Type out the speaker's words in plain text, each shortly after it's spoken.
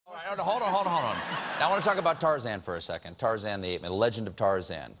hold on. Now, I want to talk about Tarzan for a second. Tarzan the Ape Man, the legend of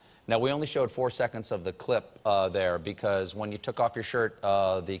Tarzan. Now, we only showed 4 seconds of the clip there because when you took off your shirt,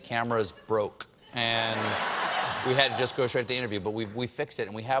 the cameras broke. And we had to just go straight to the interview, but we fixed it,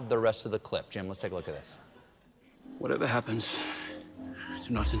 and we have the rest of the clip. Jim, let's take a look at this. Whatever happens,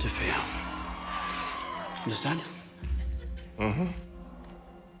 do not interfere. Understand? Mm-hmm.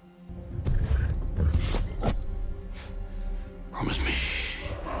 Promise me.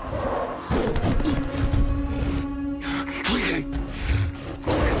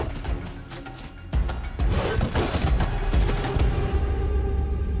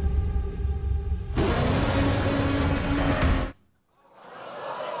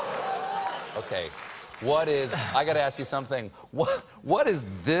 Okay, what is, I gotta ask you something. What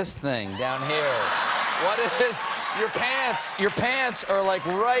is this thing down here? What is, your pants are like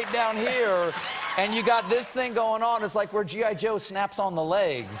right down here, and you got this thing going on. It's like where G.I. Joe snaps on the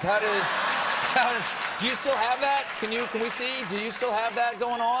legs. How does, do you still have that? Can we see? Do you still have that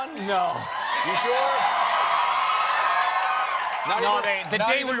going on? No. You sure? The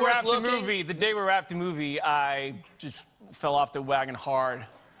day we wrapped the movie, I just fell off the wagon hard.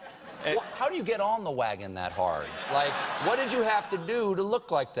 How do you get on the wagon that hard? Like, what did you have to do to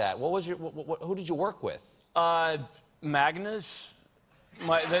look like that? What was your, who did you work with? Magnus,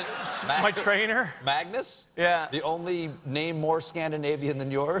 my trainer. Magnus? Yeah. The only name more Scandinavian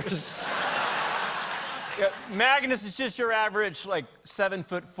than yours? Yeah, Magnus is just your average, like,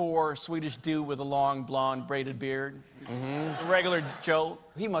 7'4" Swedish dude with a long, blonde, braided beard. Mm-hmm. Regular Joe.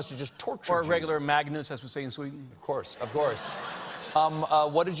 He must have just tortured Or a regular Magnus, as we say in Sweden. Of course, of course.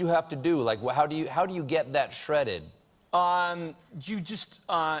 What did you have to do? Like, how do you get that shredded? You just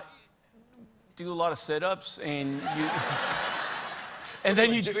do a lot of sit-ups, and you, and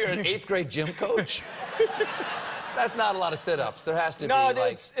then you. You're an 8th grade gym coach. That's not a lot of sit-ups. There has to be. No,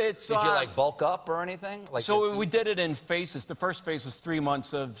 like, it's. Did you like bulk up or anything? Like so we did it in phases. The first phase was 3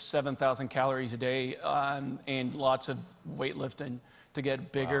 months of 7,000 calories a day, and lots of weightlifting to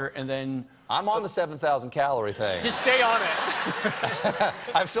get bigger, and then. I'm on the 7,000 calorie thing. Just stay on it.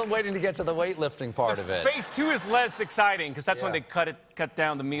 I'm still waiting to get to the weightlifting part of it. Phase 2 is less exciting because that's when they cut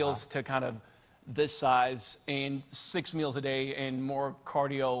down the meals to kind of this size, and 6 meals a day and more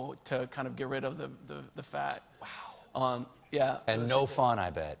cardio to kind of get rid of the fat. Wow. Yeah. And no fun, I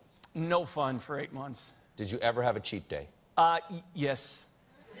bet. No fun for 8 months. Did you ever have a cheat day? Yes.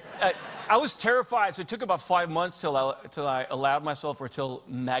 I was terrified, so it took about 5 months till I allowed myself, or till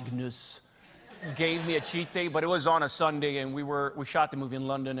Magnus gave me a cheat day. But it was on a Sunday, and we shot the movie in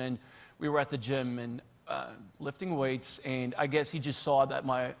London, and we were at the gym and lifting weights, and I guess he just saw that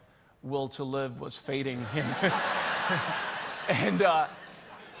my will to live was fading. and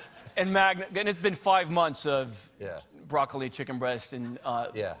it's been 5 months of broccoli, chicken breast, and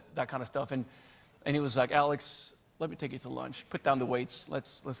that kind of stuff. And he was like, Alex, let me take you to lunch. Put down the weights.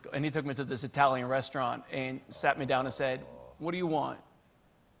 Let's go. And he took me to this Italian restaurant and sat me down and said, what do you want?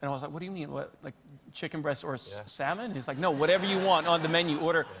 And I was like, what do you mean? What, like chicken breast or salmon? He's like, no, whatever you want on the menu,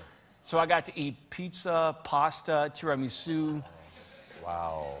 order. So I got to eat pizza, pasta, tiramisu.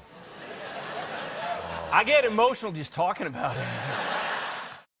 Wow. I get emotional just talking about it.